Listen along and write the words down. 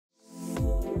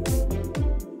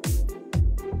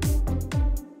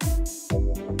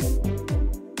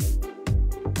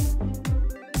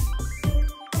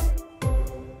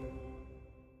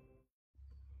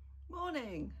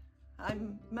Morning,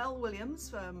 I'm Mel Williams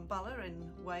from Bala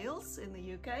in Wales in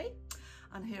the UK,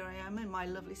 and here I am in my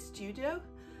lovely studio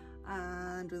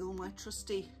and with all my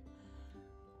trusty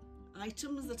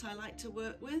items that I like to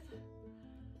work with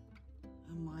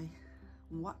and my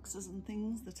waxes and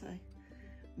things that I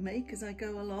make as I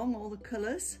go along, all the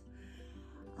colours.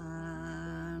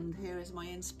 And here is my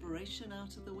inspiration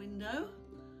out of the window.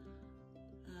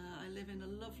 I live in a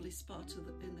lovely spot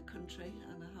in the country,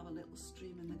 and I have a little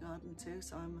stream in the garden too,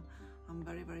 so I'm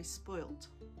very, very spoilt.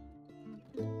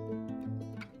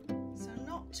 So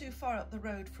not too far up the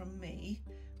road from me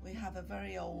we have a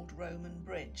very old Roman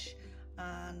bridge,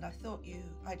 and I thought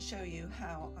I'd show you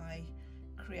how I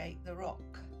create the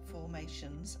rock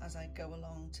formations as I go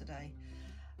along today.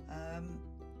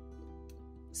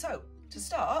 So to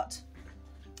start,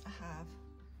 I have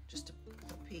just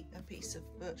a piece of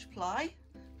birch ply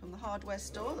from the hardware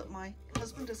store that my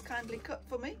husband has kindly cut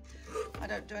for me. I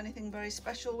don't do anything very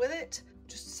special with it,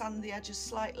 just sand the edges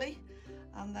slightly,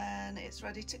 and then it's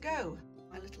ready to go.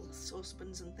 My little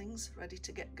saucepans and things ready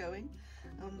to get going,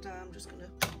 and I'm just going to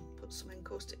put some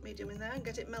encaustic medium in there and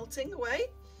get it melting away.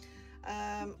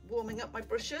 Warming up my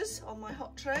brushes on my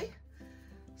hot tray,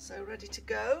 so ready to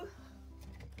go.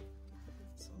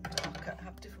 Some darker, I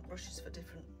have different brushes for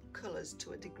different colours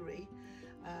to a degree.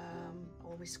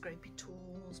 All my scrapey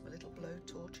tools, my little blow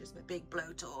torches, my big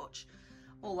blow torch,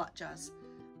 all that jazz.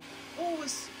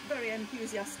 Always very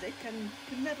enthusiastic and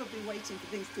can never be waiting for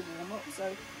things to warm up,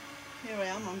 so here I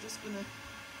am. I'm just going to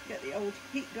get the old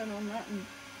heat gun on that and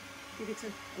give it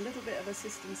a little bit of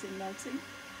assistance in melting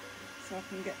so I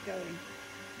can get going.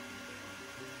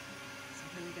 So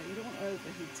here we go. You don't want to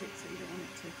overheat it, so you don't want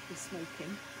it to be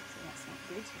smoking, so that's not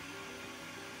good.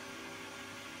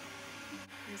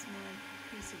 Here's my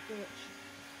piece of birch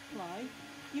ply.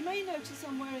 You may notice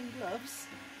I'm wearing gloves,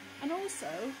 and also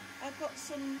I've got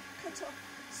some cut off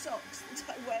socks that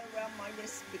I wear around my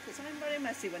wrist because I'm very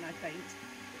messy when I paint.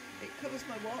 It covers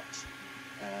my watch,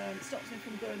 it stops me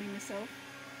from burning myself.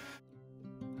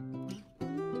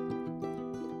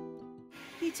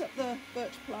 Heat up the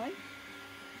birch ply.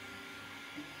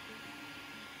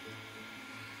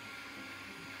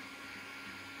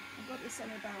 I've got this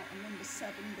on about a number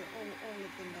 7, but all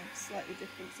of them are slightly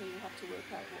different, so you'll have to work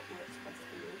out what works best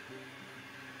for you.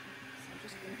 So I'm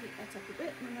just going to heat that up a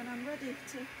bit, and then I'm ready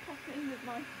to pop in with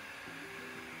my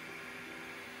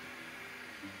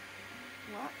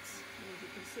wax. And as you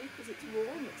can see, because it's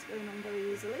warm, it's going on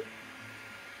very easily.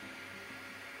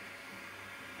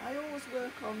 I always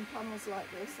work on panels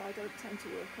like this. I don't tend to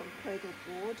work on cradle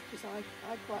board because I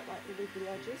quite like the wiggly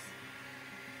edges.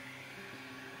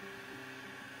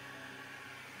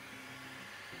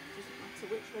 Doesn't matter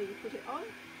which way you put it on,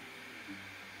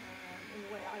 in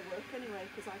the way I work anyway,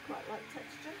 because I quite like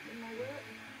texture in my work.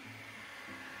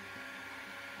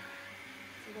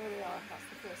 So there we are, that's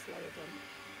the first layer done.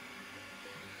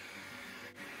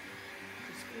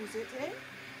 Just squeeze it in.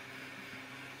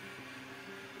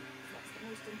 So that's the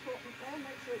most important there.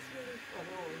 Make sure it's really, well,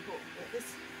 they're all important, but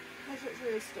this, make sure it's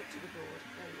really stuck to the board.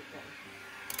 There you go.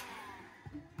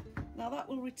 Now that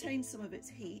will retain some of its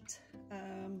heat.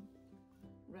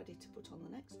 Ready to put on the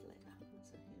next layer.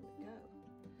 So here we go.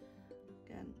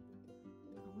 Again,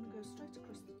 I'm going to go straight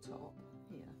across the top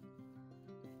here.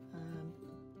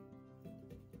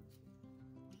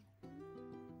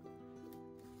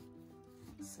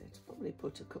 So to probably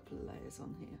put a couple of layers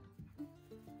on here.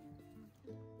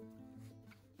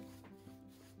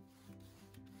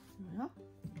 There we are.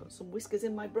 Got some whiskers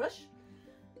in my brush,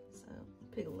 so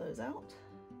piggle those out.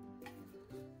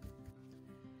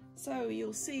 So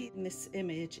you'll see this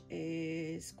image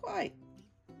is quite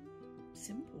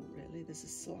simple really. There's a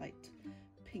slight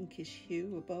pinkish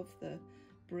hue above the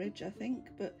bridge, I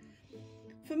think, but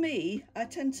for me, I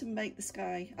tend to make the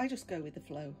sky, I just go with the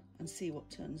flow and see what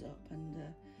turns up and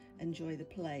enjoy the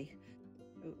play.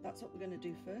 So that's what we're going to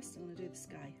do first. I'm going to do the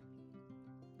sky.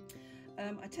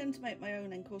 I tend to make my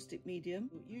own encaustic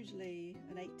medium, usually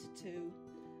an 8:2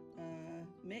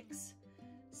 mix,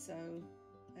 so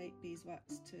 8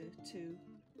 beeswax to 2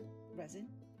 resin.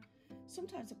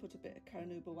 Sometimes I put a bit of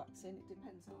Carnauba wax in. It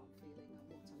depends how I'm feeling and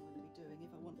what I'm going to be doing.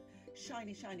 If I want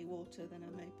shiny water, then I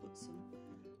may put some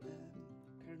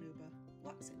Carnauba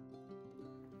wax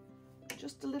in.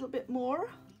 Just a little bit more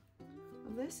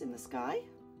of this in the sky.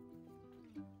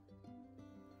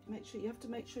 Make sure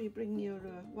you bring your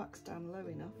wax down low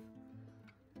enough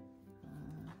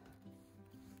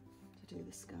to do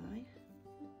the sky.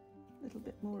 a little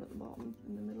bit more at the bottom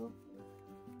in the middle,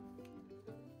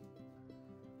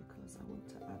 because I want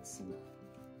to add some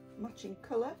matching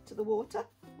colour to the water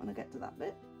when I get to that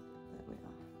bit. There we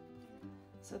are.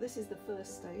 So this is the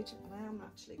first stage, and I am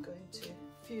actually going to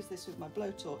fuse this with my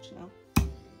blowtorch now.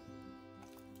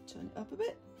 Turn it up a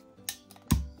bit.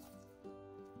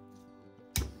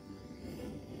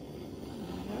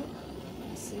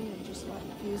 See, I'm just like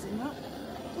fusing that.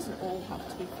 It doesn't all have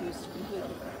to be fused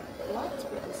completely flat,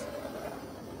 but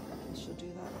I shall do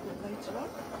that a bit later on.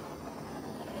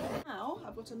 Now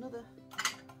I've got another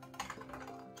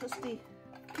trusty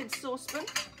kids saucepan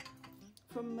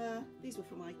from these were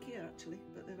from IKEA actually,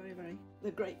 but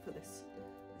they're great for this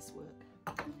work.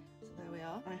 So there we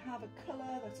are. I have a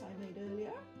colour that I made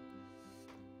earlier.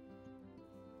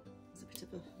 There's a bit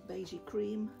of a beigey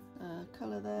cream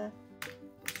colour there.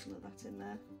 Some of that in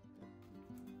there.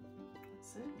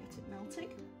 So get it melting.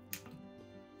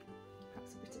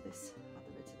 Perhaps a bit of this, add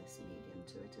a bit of this medium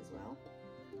to it as well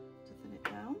to thin it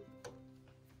down.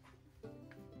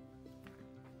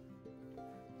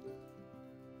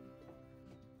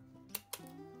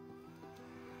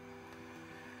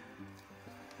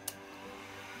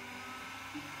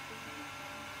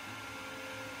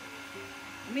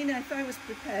 I mean, if I was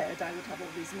prepared, I would have all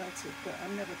these melted, but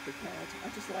I'm never prepared. I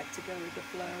just like to go with the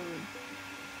flow and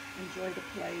enjoy the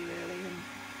play, really, and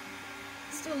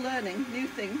still learning new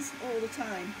things all the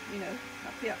time, you know,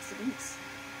 happy accidents.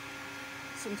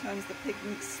 Sometimes the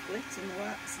pigments split in the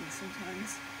wax and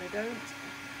sometimes they don't.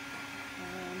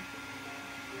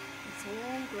 It's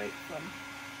all great fun.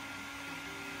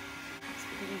 It's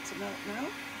beginning to melt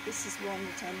now. This is one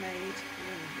that I made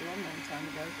a long time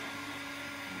ago.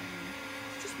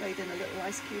 Just made in a little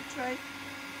ice cube tray,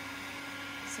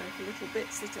 so for little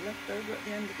bits that are left over at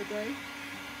the end of the day.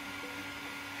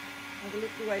 Have a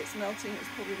look the way it's melting. It's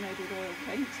probably made with oil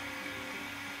paint.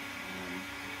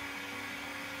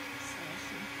 So I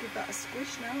shall give that a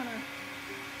squish now and a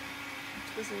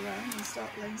twizzle around and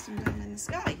start laying some down in the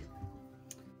sky.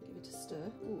 Give it a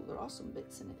stir. Oh, there are some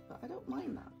bits in it, but I don't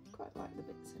mind that. I quite like the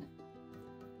bits in it.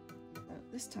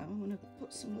 This time I'm going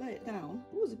to lay it down.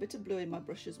 Oh, there's a bit of blue in my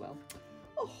brush as well.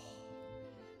 Oh,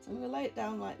 so I'm going to lay it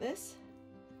down like this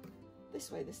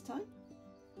way this time.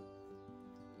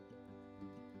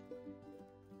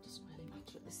 Doesn't really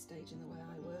matter at this stage in the way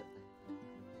I work.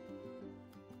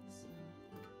 So,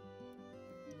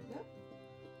 there we go.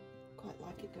 Quite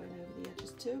like it going over the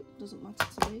edges too. Doesn't matter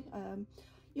to me.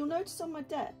 You'll notice on my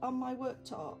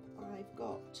worktop I've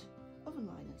got oven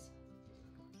liners.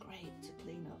 Great to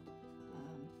clean up.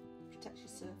 Protects your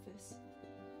surface.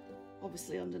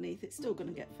 Obviously underneath it's still going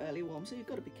to get fairly warm, so you've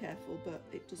got to be careful, but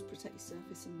it does protect your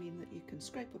surface and mean that you can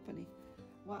scrape up any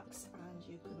wax, and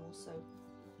you can also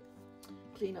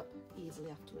clean up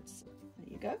easily afterwards. There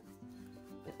you go.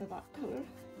 Bit of that colour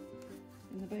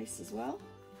in the base as well.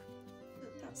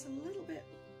 But that's a little bit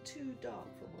too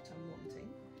dark for what I'm wanting.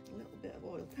 A little bit of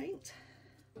oil paint.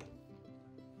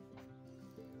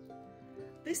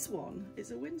 This one is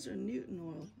a Winsor & Newton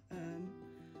oil,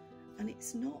 and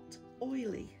it's not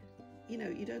oily. You know,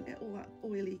 you don't get all that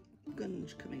oily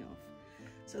gunge coming off.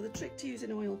 So the trick to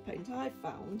using oil paint I've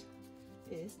found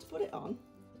is to put it on.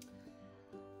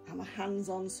 I'm a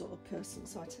hands-on sort of person,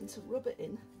 so I tend to rub it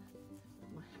in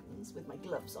with my hands, with my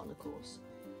gloves on of course.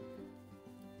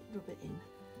 Rub it in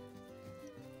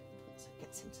so it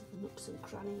gets into the nooks and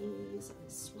crannies,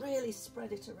 and really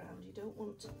spread it around. You don't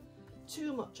want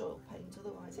too much oil paint,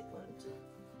 otherwise it won't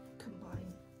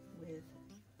combine with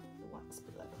the wax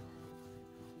below.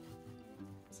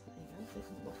 So there you go, a bit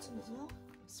on the bottom as well.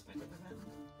 Spread it around.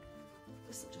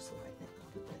 This will just lighten it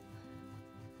up a bit.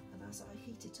 And as I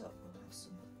heat it up, we'll have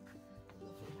some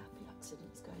lovely happy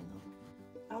accidents going on.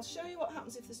 I'll show you what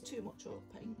happens if there's too much oil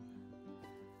paint,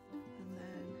 and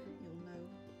then you'll know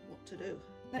what to do.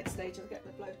 Next stage, I'll get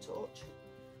the blowtorch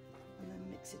and then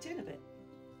mix it in a bit.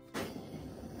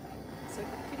 So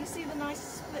can you see the nice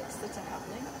splits that are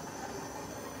happening?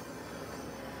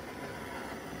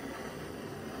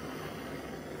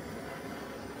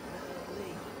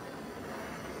 Lovely.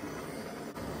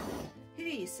 Here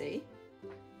you see,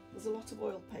 there's a lot of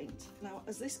oil paint. Now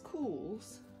as this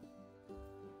cools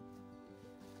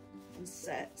and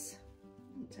sets, it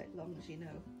won't take long as you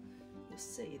know, you'll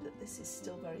see that this is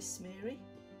still very smeary.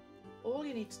 All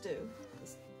you need to do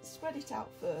is spread it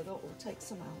out further or take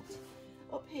some out.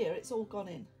 Up here it's all gone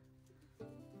in.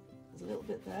 There's a little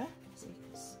bit there, so you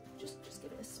can just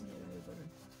give it a smear over and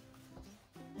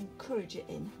encourage it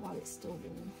in while it's still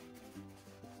warm.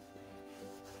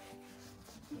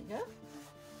 There you go.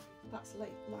 That's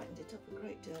lightened it up a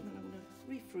great deal, and then I'm going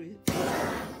to refreeze.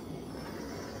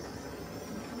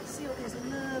 Come See all these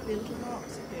lovely little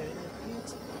marks appearing, they're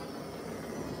beautiful.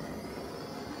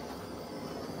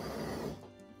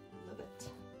 Love it.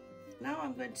 Now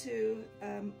I'm going to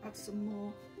add some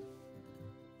more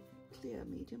clear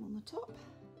medium on the top,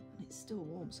 and it's still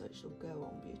warm so it shall go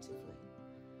on beautifully.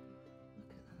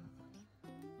 Look at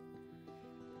that.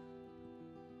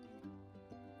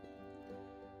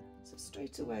 So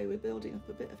straight away we're building up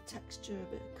a bit of texture,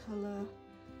 a bit of colour.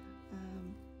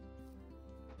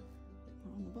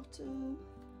 On the bottom.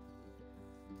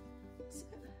 That's it.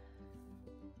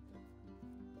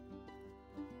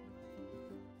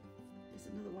 Here's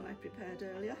another one I prepared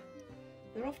earlier.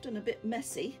 They're often a bit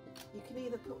messy. You can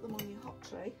either put them on your hot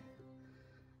tray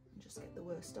and just get the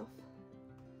worst off.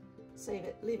 Save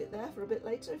it, leave it there for a bit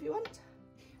later if you want.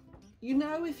 You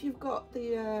know if you've got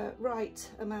the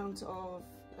right amount of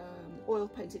oil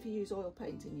paint, if you use oil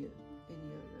paint in your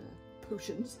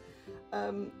potions,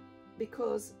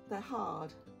 because they're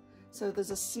hard, so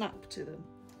there's a snap to them.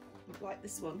 Like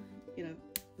this one, you know,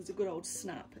 there's a good old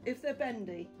snap. If they're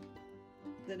bendy,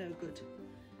 they're no good.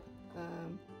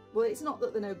 Well, it's not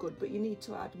that they're no good, but you need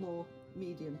to add more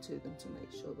medium to them to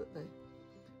make sure that they're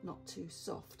not too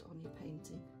soft on your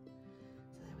painting.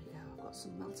 So there we go, I've got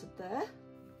some melted there.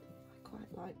 I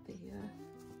quite like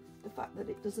the fact that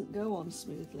it doesn't go on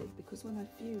smoothly, because when I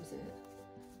fuse it,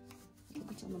 a little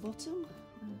bit on the bottom,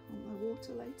 I want my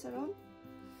water later on.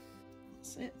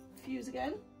 That's it, fuse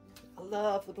again. I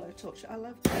love the blowtorch. I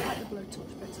like the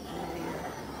blowtorch better than the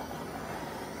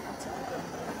whatever gun.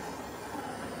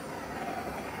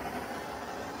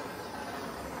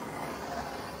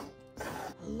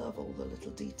 I love all the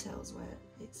little details where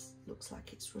it looks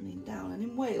like it's running down. And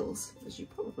in Wales, as you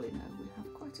probably know, we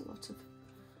have quite a lot of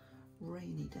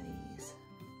rainy days.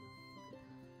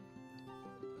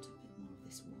 Put a bit more of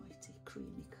this whitey,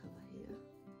 creamy colour here.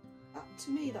 To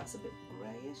me, that's a bit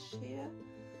greyish here,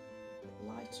 a bit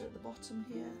lighter at the bottom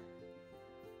here.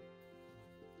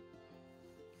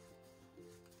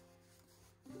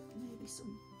 Maybe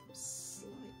some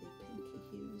slightly pinky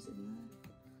hues in there.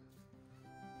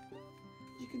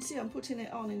 You can see I'm putting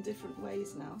it on in different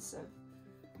ways now, so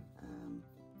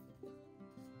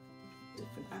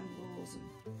different angles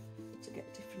and to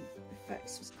get different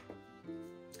effects.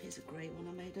 Here's a grey one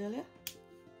I made earlier,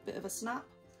 bit of a snap.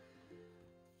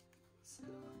 So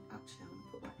actually I'm going to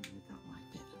put that in with that white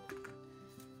bit.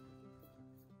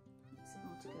 Mix it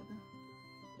all together.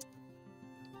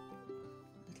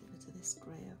 A little bit of this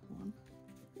greyer one.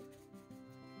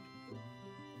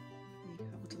 You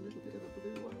have a little bit of a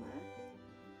blue one there.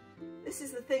 This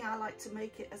is the thing, I like to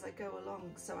make it as I go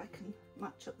along so I can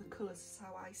match up the colours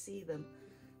how I see them.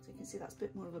 So you can see that's a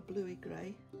bit more of a bluey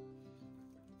grey.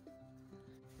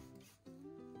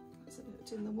 That's a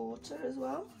bit in the water as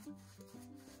well.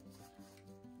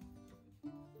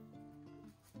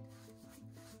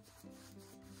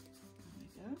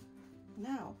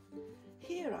 Now,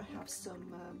 here I have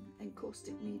some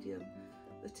encaustic medium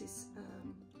that is,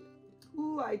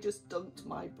 I just dunked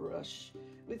my brush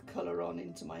with colour on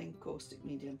into my encaustic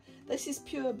medium. This is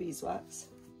pure beeswax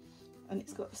and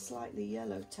it's got a slightly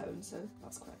yellow tone, so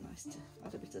that's quite nice to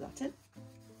add a bit of that in.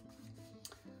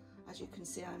 As you can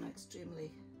see, I'm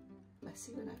extremely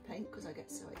messy when I paint because I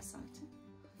get so excited.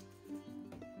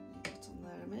 Leave that on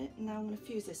there a minute. Now I'm going to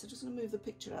fuse this. I'm just going to move the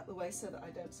picture out of the way so that I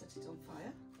don't set it on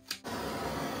fire.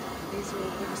 These are all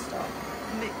going to start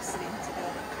mixing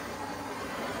together.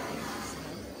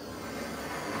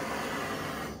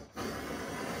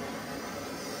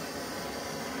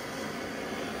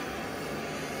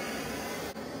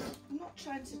 I'm not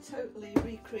trying to totally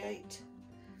recreate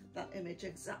that image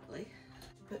exactly,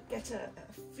 but get a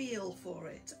feel for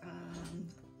it,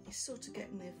 and you're sort of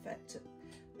getting the effect of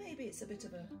maybe it's a bit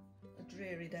of a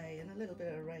dreary day and a little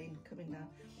bit of rain coming down.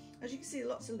 As you can see,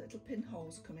 lots of little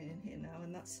pinholes coming in here now,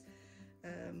 and that's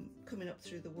coming up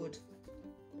through the wood.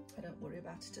 I don't worry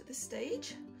about it at this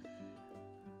stage.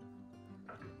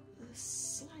 There's a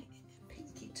slight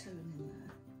pinky tone in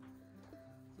there.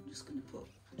 I'm just going to put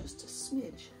just a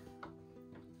smidge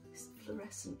this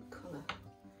fluorescent colour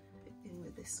in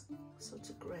with this sort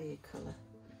of grey colour,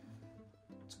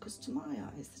 because to my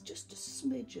eyes there's just a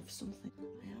smidge of something.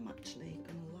 I am actually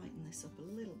going to lighten this up a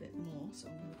little bit more, so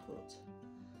I'm going to put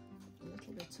a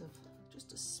little bit of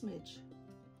just a smidge.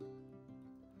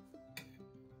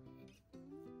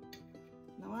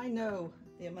 Now I know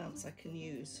the amounts I can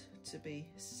use to be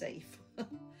safe,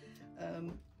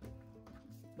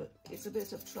 but it's a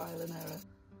bit of trial and error.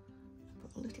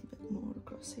 Put a little bit more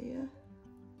across here.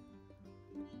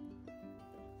 And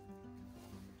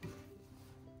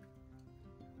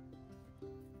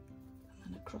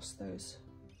then across those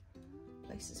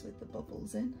places with the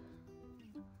bubbles in.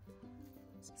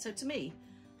 So to me,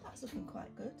 that's looking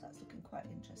quite good. That's looking quite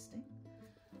interesting.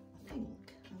 I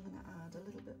think I'm going to add a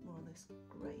little bit more of this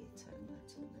grey tone there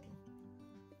to the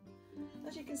middle.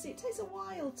 As you can see, it takes a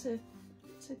while to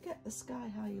get the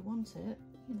sky how you want it,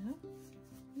 you know.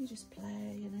 You just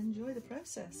play and enjoy the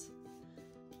process.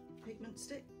 Pigment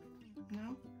stick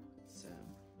now. So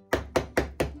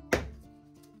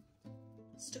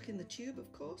stuck in the tube,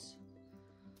 of course.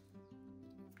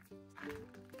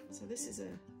 So this is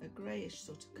a greyish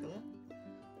sort of colour.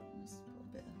 Just put a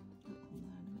bit of that on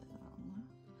there and a bit of that on there.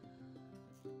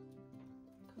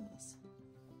 Because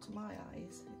to my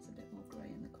eyes, it's a bit more grey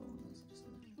in the corners. I'm just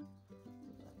going to put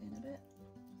that in a bit.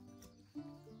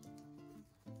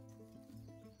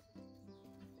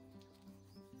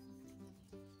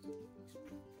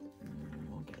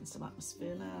 I'm getting some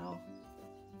atmosphere now.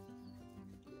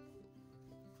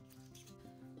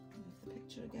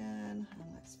 Picture again,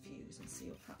 and let's fuse and see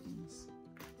what happens.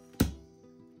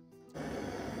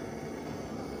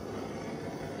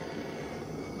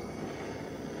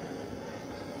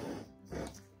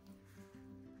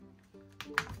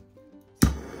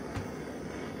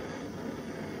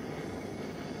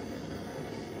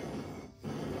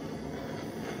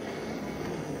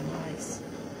 Nice.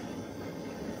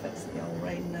 Affects the old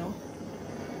rain now.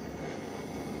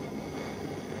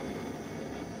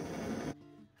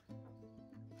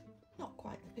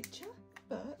 Picture,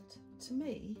 but to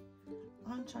me,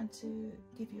 I'm trying to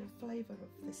give you a flavour of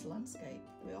this landscape.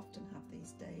 We often have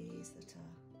these days that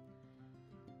are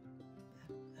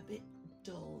a bit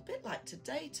dull, a bit like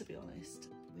today, to be honest.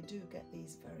 We do get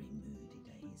these very moody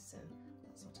days, so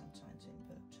that's what I'm trying to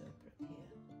interpret here.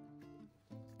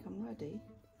 I'm ready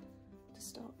to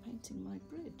start painting my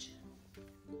bridge.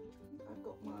 I've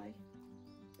got my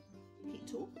heat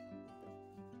tool.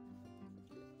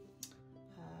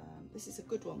 This is a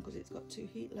good one because it's got 2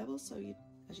 heat levels, so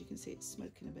as you can see, it's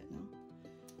smoking a bit now,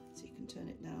 so you can turn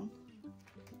it down.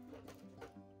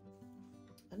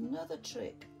 Another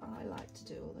trick I like to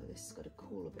do, although this has got to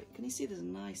cool a bit, can you see there's a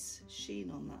nice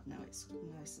sheen on that now? It's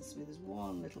nice and smooth. There's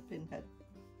one little pinhead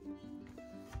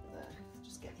there.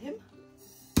 Just get him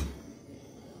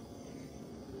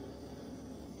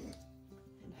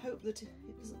and hope that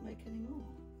it doesn't make any more.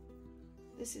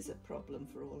 This is a problem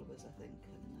for all of us, I think,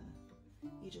 and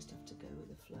you just have to go with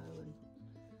the flow and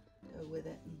go with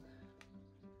it, and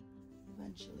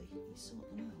eventually you sort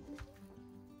them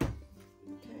out.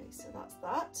 Okay, so that's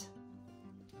that.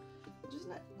 Just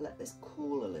let this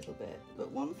cool a little bit.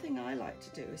 But one thing I like to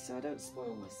do is, so I don't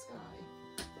spoil my sky,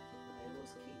 I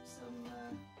always keep some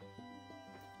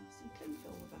cling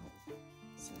film about.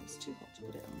 So it's too hot to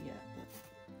put it on yet, but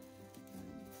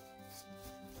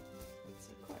it's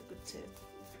quite a good tip.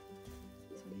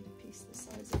 So I need a piece the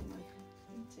size of my painting.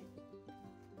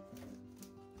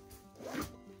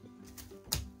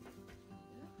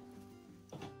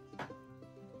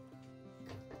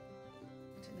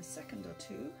 In a second or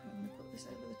two, I'm going to put this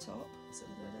over the top so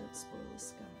that I don't spoil the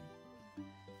sky.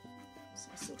 So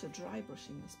I'm sort of dry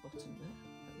brushing this bottom bit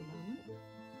at the moment. You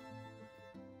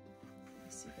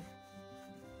see the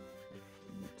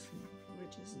nooks and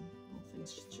ridges and all things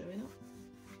showing up.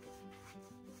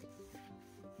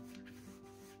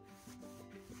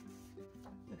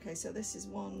 Okay, so this is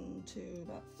 1, 2,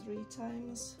 about 3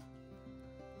 times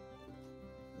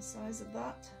the size of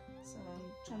that. So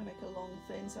I'm trying to make a long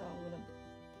thing, so I'm going to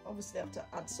obviously have to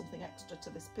add something extra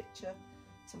to this picture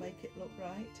to make it look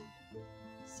right.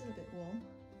 Still a bit warm,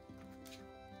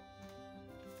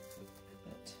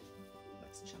 but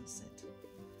let's chance it. So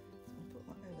I'll put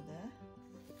that over there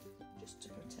just to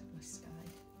protect my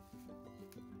skyline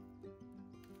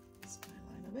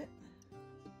a bit.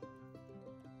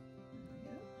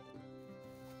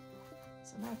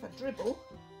 So now if I dribble,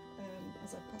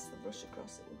 as I pass the brush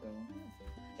across, it will go on here.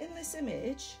 In this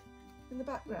image, in the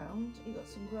background, you've got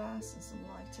some grass and some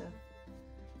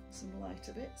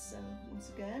lighter bits. So once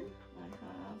again, I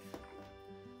have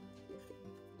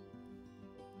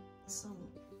some,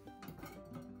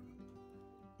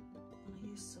 I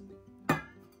use some of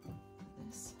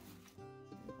this,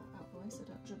 get that out of the way so I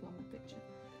don't dribble on my picture.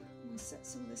 I'm going to set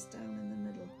some of this down in the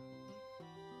middle.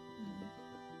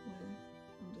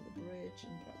 Bridge,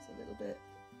 and perhaps a little bit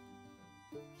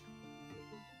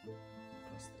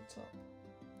across the top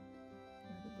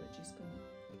where the bridge is going to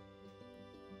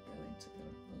go into the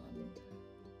land.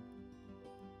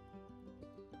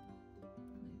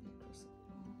 Maybe across the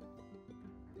wall.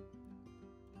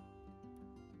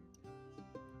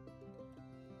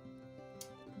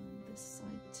 And this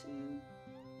side too.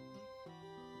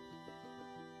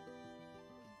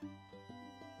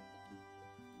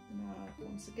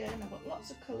 Once again, I've got lots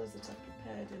of colours that I've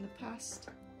prepared in the past.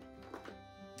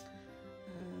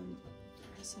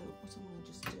 So what I'm going to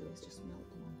just do is just melt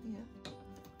them on here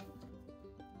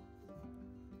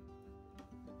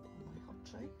on my hot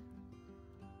tray.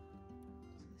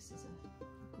 So this is a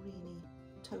greeny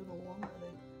tonal one where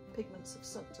the pigments have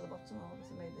sunk to the bottom. I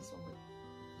obviously made this one with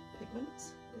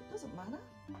pigments, but it doesn't matter,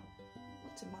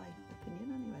 not in my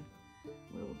opinion anyway.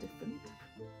 We're all different.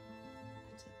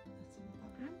 Put it that's in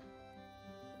that one.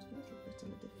 Put a little bit of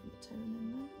a different tone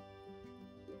in there.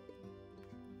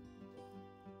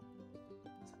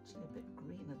 It's actually a bit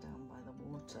greener down by the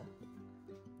water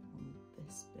on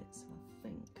this bit, so I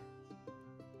think a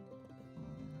bit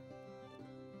more there.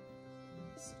 And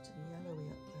it's sort of yellowy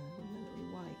up there, yellowy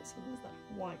white. So there's that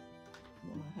white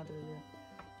one I had earlier.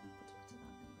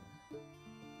 Put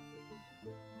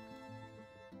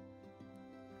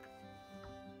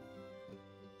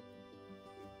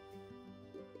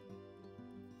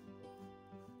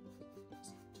a bit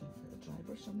of that in there. Dry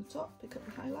brush on the top, pick up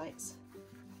the highlights.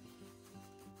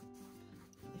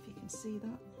 If you can see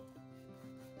that,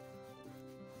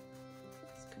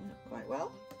 it's coming up quite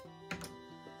well.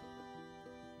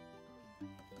 And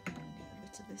get a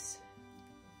bit of this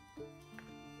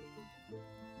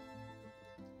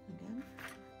again.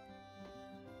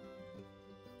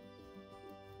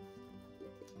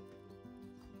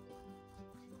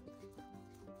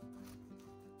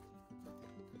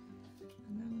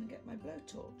 And now I'm going to get my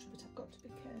blowtorch, but I've got to be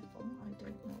careful. I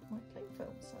don't melt my cling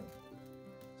film, so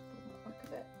let's pull that back a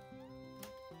bit.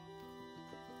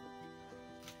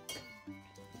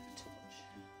 Torch.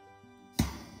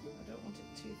 I don't want it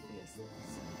too fierce, so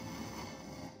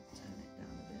turn it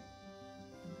down a bit,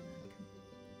 and then I can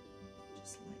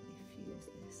just lightly fuse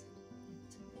this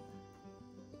into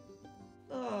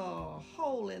there. Oh,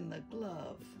 hole in the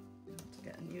glove. I have to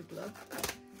get a new glove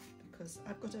because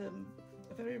I've got a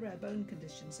very rare bone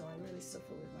condition, so I really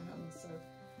suffer with my hands, so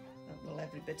well,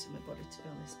 every bit of my body to be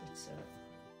honest, but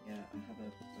yeah, I have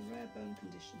a rare bone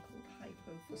condition called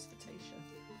Hypophosphatasia.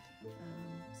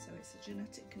 So it's a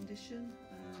genetic condition,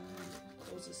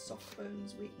 causes soft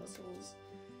bones, weak muscles,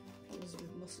 problems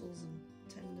with muscles and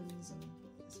tendons, and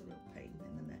it's a real pain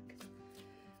in the neck.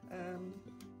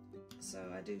 So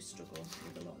I do struggle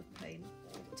with a lot of pain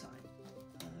all the time,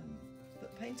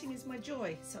 but painting is my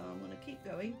joy, so I'm going to keep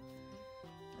going.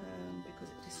 Because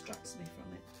it distracts me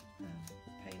from it,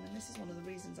 pain, and this is one of the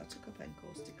reasons I took up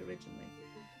Encaustic originally,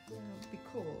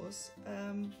 because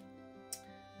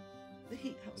the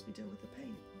heat helps me deal with the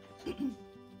pain.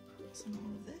 Some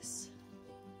more of this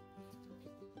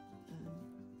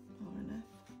RNF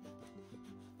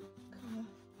colour,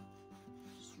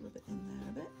 just rub it in there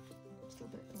a bit, a little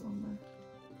bit along the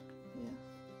here,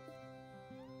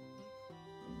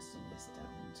 bring some of this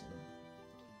down into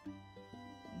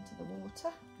the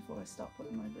water before I start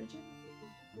putting my bridge in.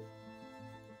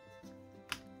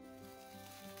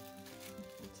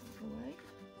 Put it out of the way.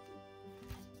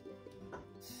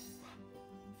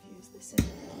 Infuse this in.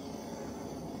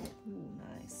 Ooh,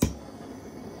 nice.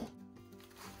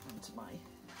 Onto my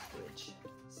bridge.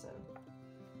 So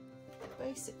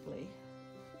basically,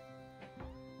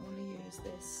 I'm going to use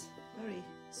this very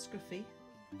scruffy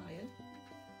iron.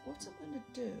 What I'm going to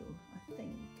do, I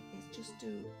think, is just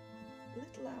do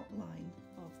little outline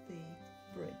of the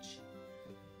bridge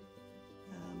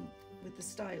with the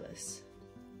stylus.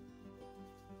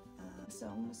 So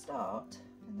I'm going to start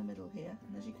in the middle here,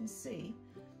 and as you can see,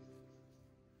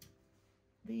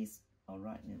 these are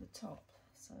right near the top,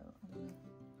 so I'm going to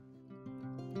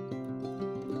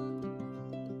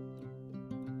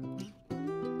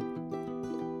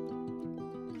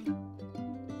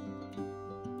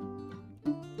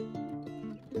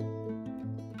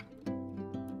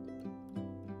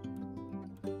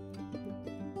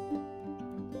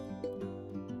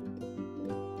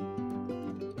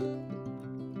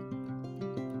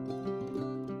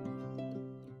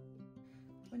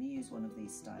one of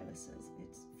these styluses,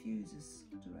 it fuses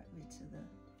directly to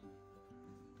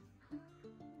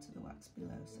the wax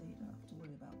below, so you don't have to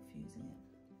worry about fusing it.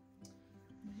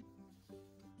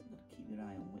 You've got to keep your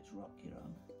eye on which rock you're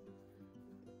on.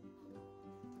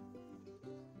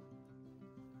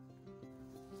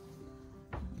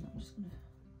 And I'm just going to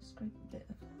scrape a bit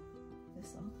of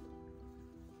this off.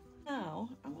 Now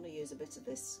I'm going to use a bit of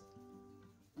this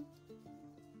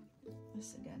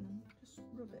again and just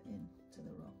rub it in to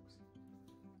the rocks.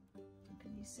 And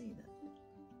can you see that? How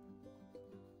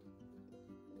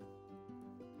lovely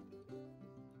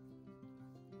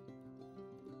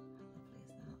is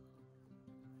that?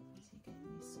 So you're getting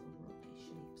these sort of rocky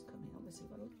shapes coming. Obviously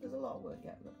there's a lot of work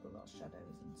yet, we've got to put a lot of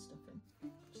shadows and stuff in.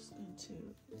 I'm just going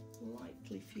to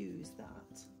lightly fuse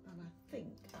that, and I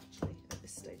think actually at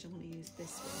this stage I'm going to use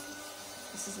this one.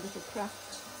 This is a little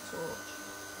craft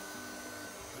torch.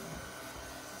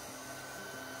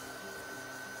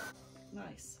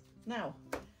 Nice. Now,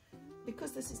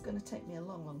 because this is going to take me a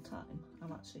long time,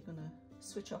 I'm actually going to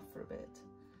switch off for a bit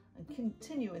and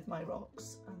continue with my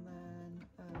rocks, and then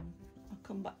I'll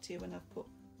come back to you when I've put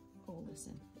all this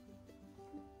in.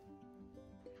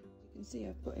 You can see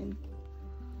I've put in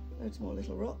loads more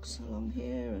little rocks along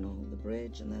here and all the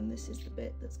bridge, and then this is the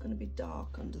bit that's going to be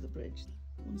dark under the bridge.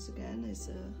 Once again is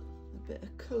a bit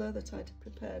of colour that I'd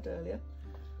prepared earlier.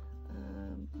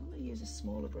 I'm going to use a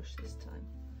smaller brush this time,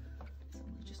 so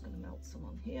I'm just going to melt some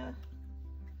on here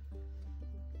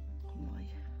on my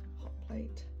hot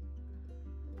plate,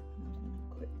 and I'm going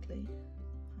to quickly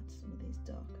add some of these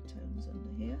darker tones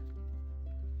under here.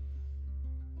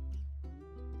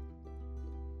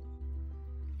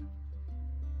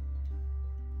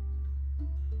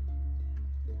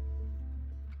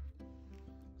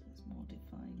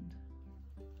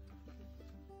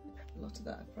 A lot of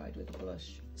that I applied with a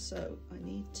blush, so I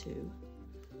need to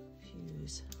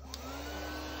fuse.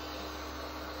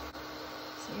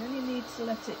 So you only need to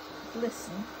let it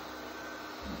glisten.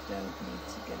 You don't need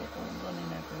to get it all running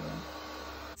everywhere.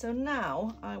 So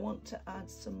now I want to add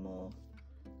some more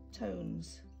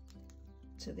tones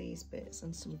to these bits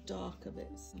and some darker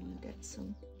bits. I'm going to get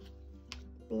some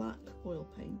black oil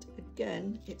paint.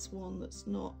 Again, it's one that's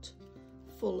not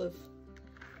full of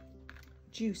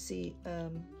juicy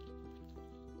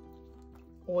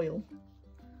oil,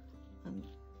 and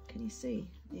can you see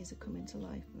these are coming to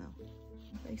life now?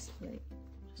 Basically,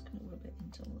 I'm just going to rub it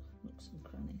into all the nooks and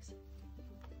crannies,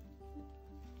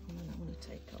 and then I'm going to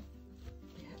take off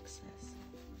the excess.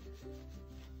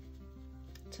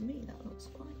 To me, that looks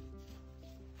quite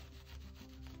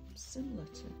similar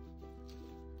to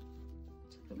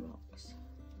the rocks.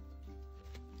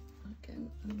 Again,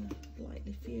 I'm going to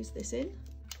lightly fuse this in.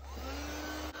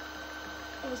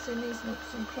 Obviously in these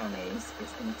nooks and crannies,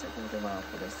 it's going to take a little while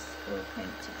for this oil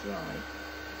paint to dry.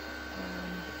 So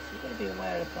you've got to be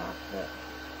aware of that, but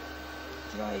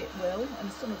dry it will,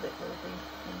 and some of it will be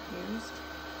infused.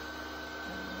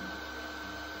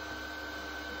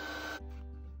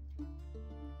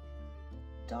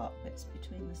 Dark bits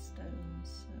between the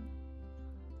stones. So.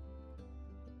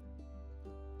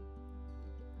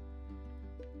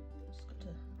 Just got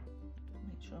to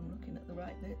make sure I'm looking at the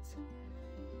right bits.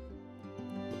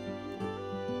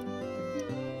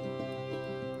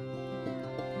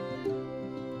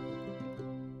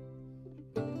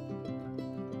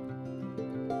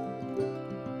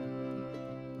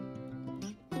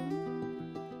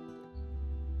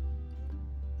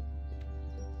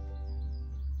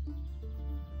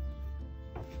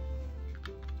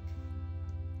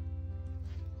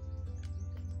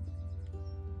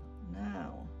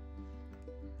 Now,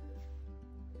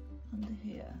 under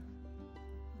here,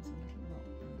 there's a little rock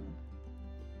there,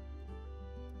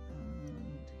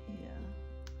 and here,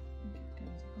 I think it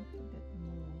goes up a bit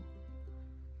more,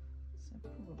 so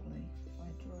probably if I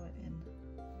draw it in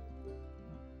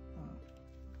like that,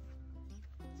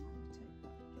 so I'm going to take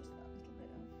that, just that little bit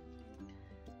of rock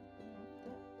there.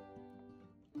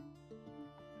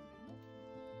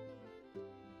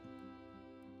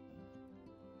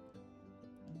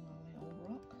 And lolly old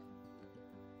rock,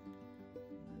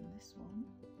 and then this one.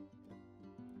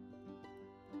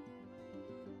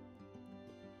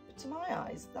 But to my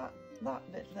eyes, that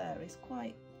bit there is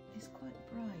quite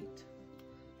bright.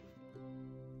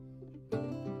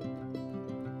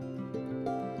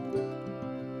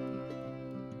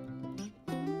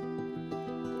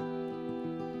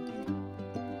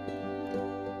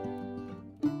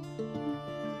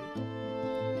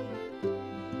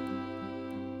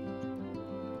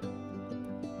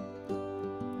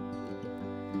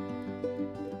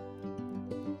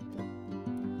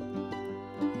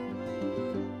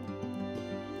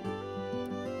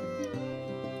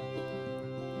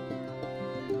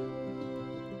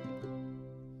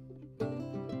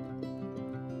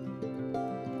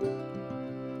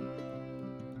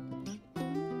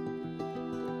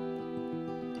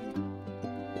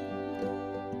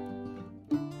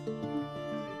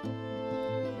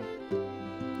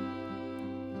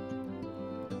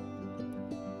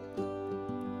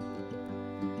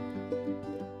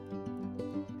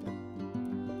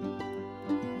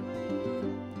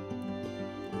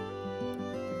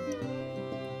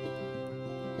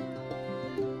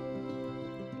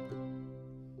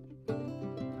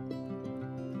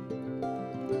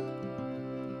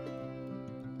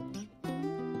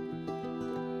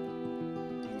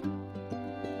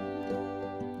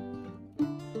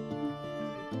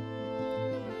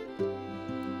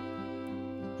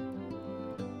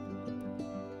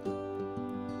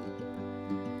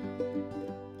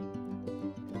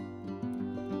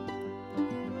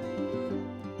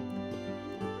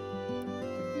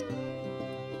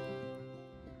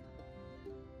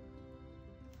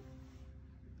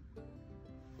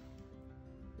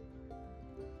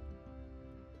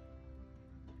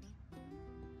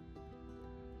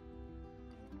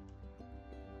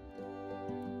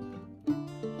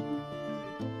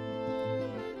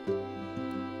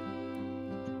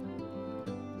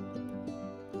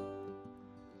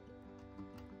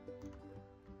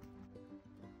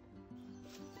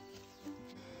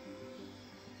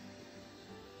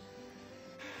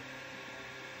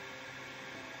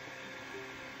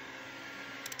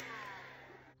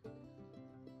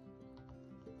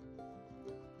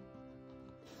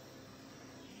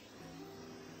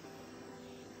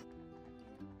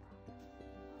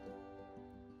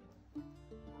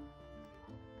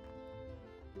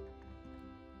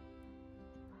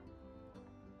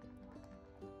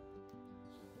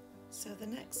 So the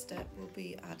next step will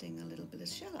be adding a little bit of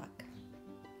shellac.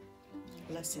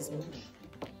 Less is more.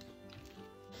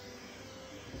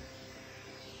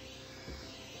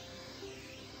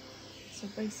 So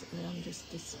basically I'm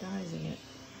just disguising it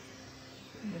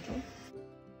a little.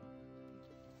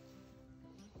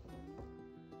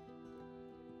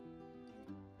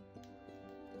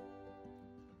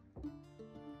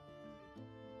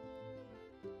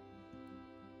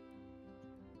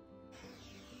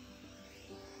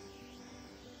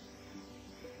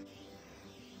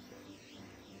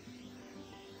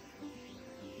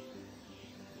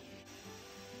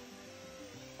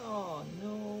 Oh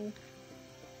no.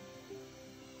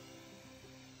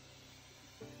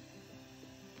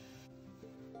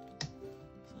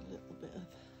 A little bit of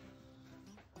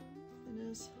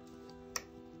thinners.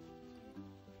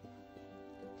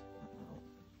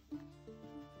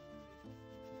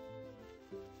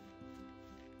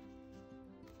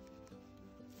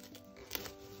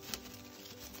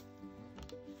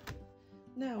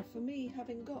 Now for me,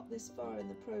 having got this far in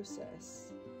the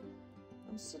process,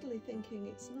 I'm suddenly thinking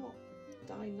it's not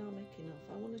dynamic enough.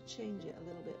 I want to change it a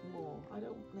little bit more. I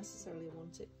don't necessarily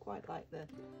want it quite like the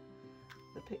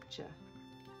picture.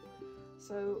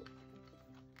 So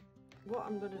what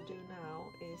I'm going to do now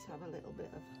is have a little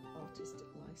bit of artistic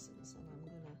license, and I'm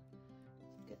going to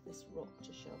get this rock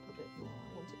to show up a bit more.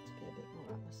 I want it to be a bit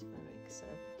more atmospheric, so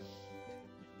I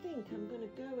think I'm going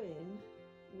to go in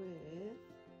with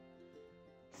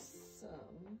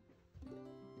some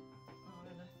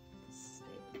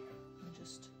stick and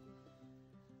just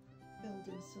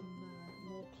building some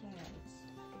more clouds.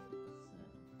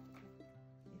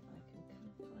 So if I can kind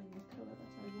of find the colour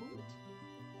that I want.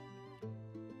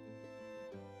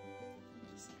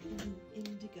 Just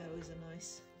indigo is a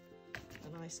nice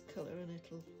colour, and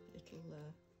it'll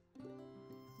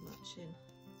match in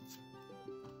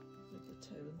with the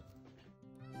tone.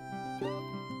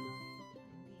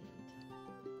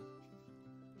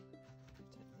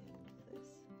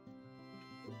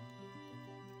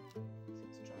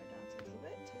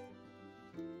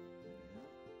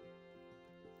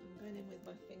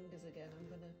 My fingers again. I'm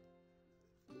going to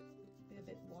be a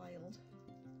bit wild and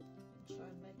try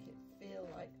and make it feel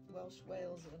like Welsh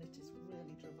Wales when it is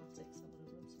really dramatic, so I'm going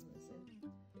to rub some of this in.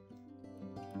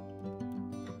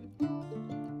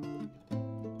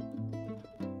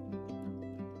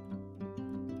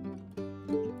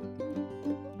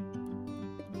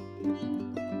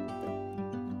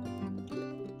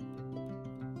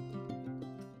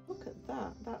 Look at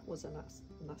that. That was a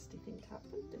nasty thing to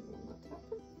happen. Didn't want that to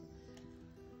happen.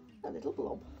 A little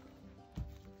blob.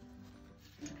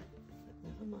 But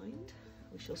never mind,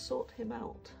 we shall sort him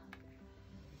out.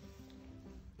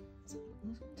 So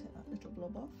let's take that little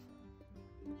blob off.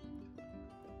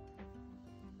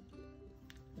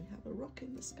 We have a rock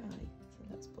in the sky, so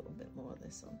let's put a bit more of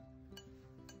this on.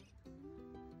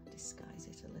 Disguise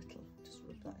it a little, just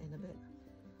rub that in a bit.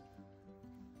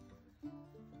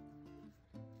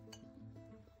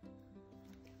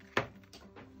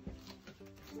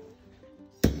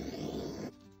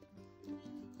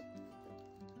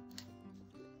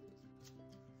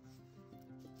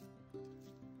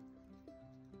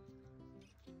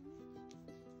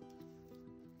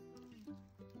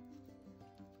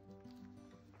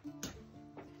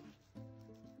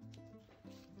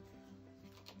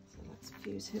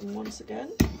 Fuse him once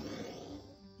again.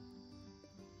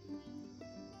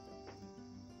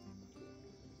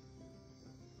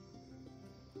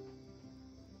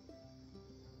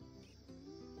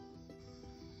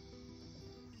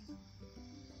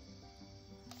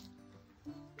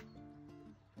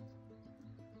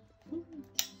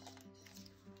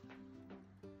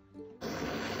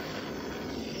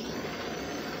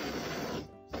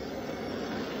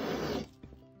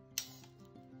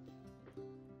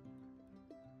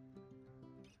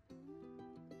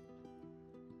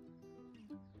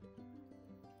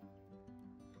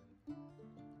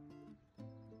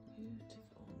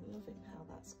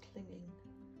 That's clinging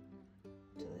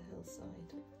to the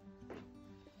hillside.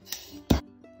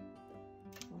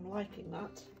 I'm liking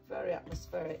that. Very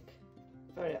atmospheric,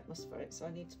 very atmospheric. So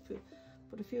I need to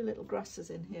put a few little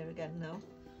grasses in here again now,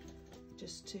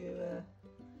 just to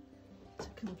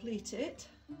complete it.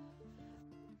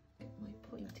 Get my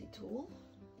pointy tool.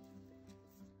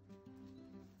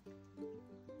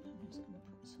 I'm just going to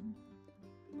put some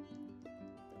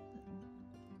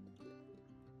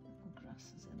little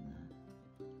grasses in there.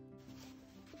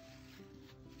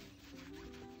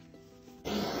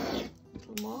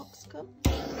 Marks come.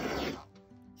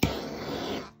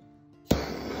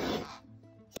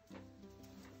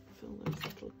 Fill those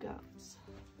little gaps.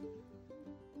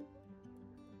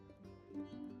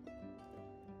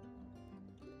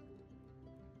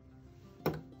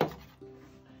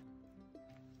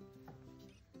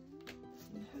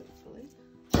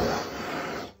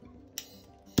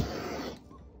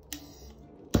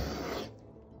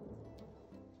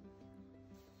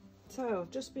 So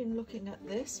I've just been looking at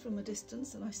this from a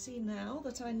distance and I see now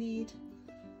that I need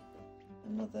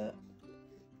another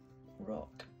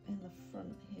rock in the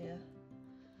front here.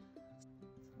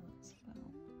 So that's about...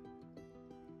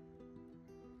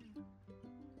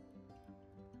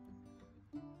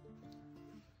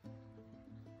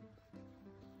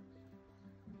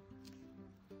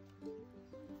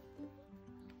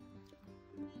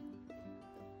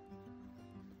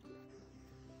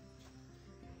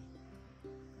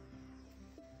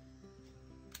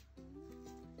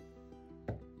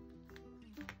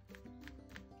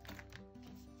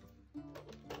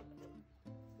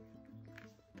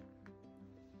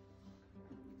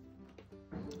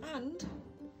 And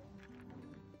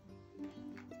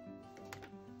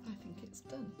I think it's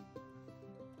done.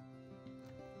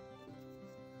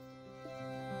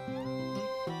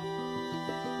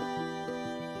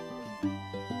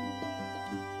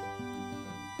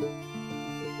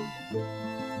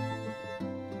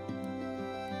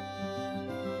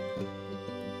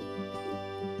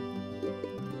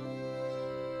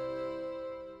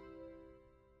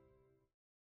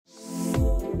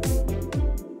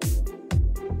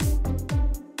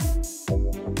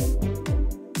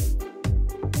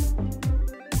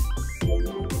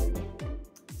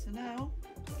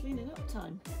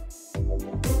 Time.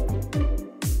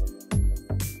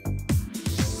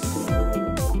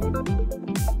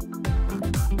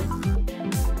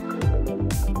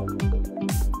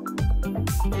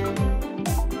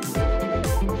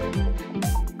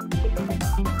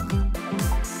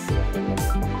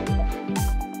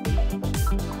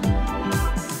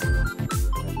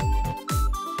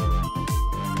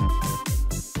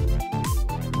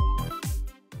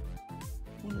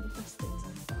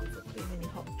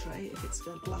 If it's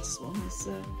a glass one, is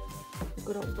a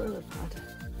good umbrella pad.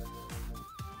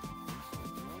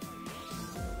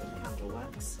 Candle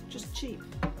wax, just cheap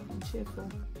and cheerful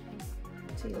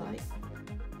tea light.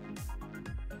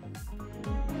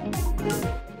 A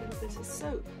little bit of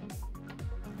soap.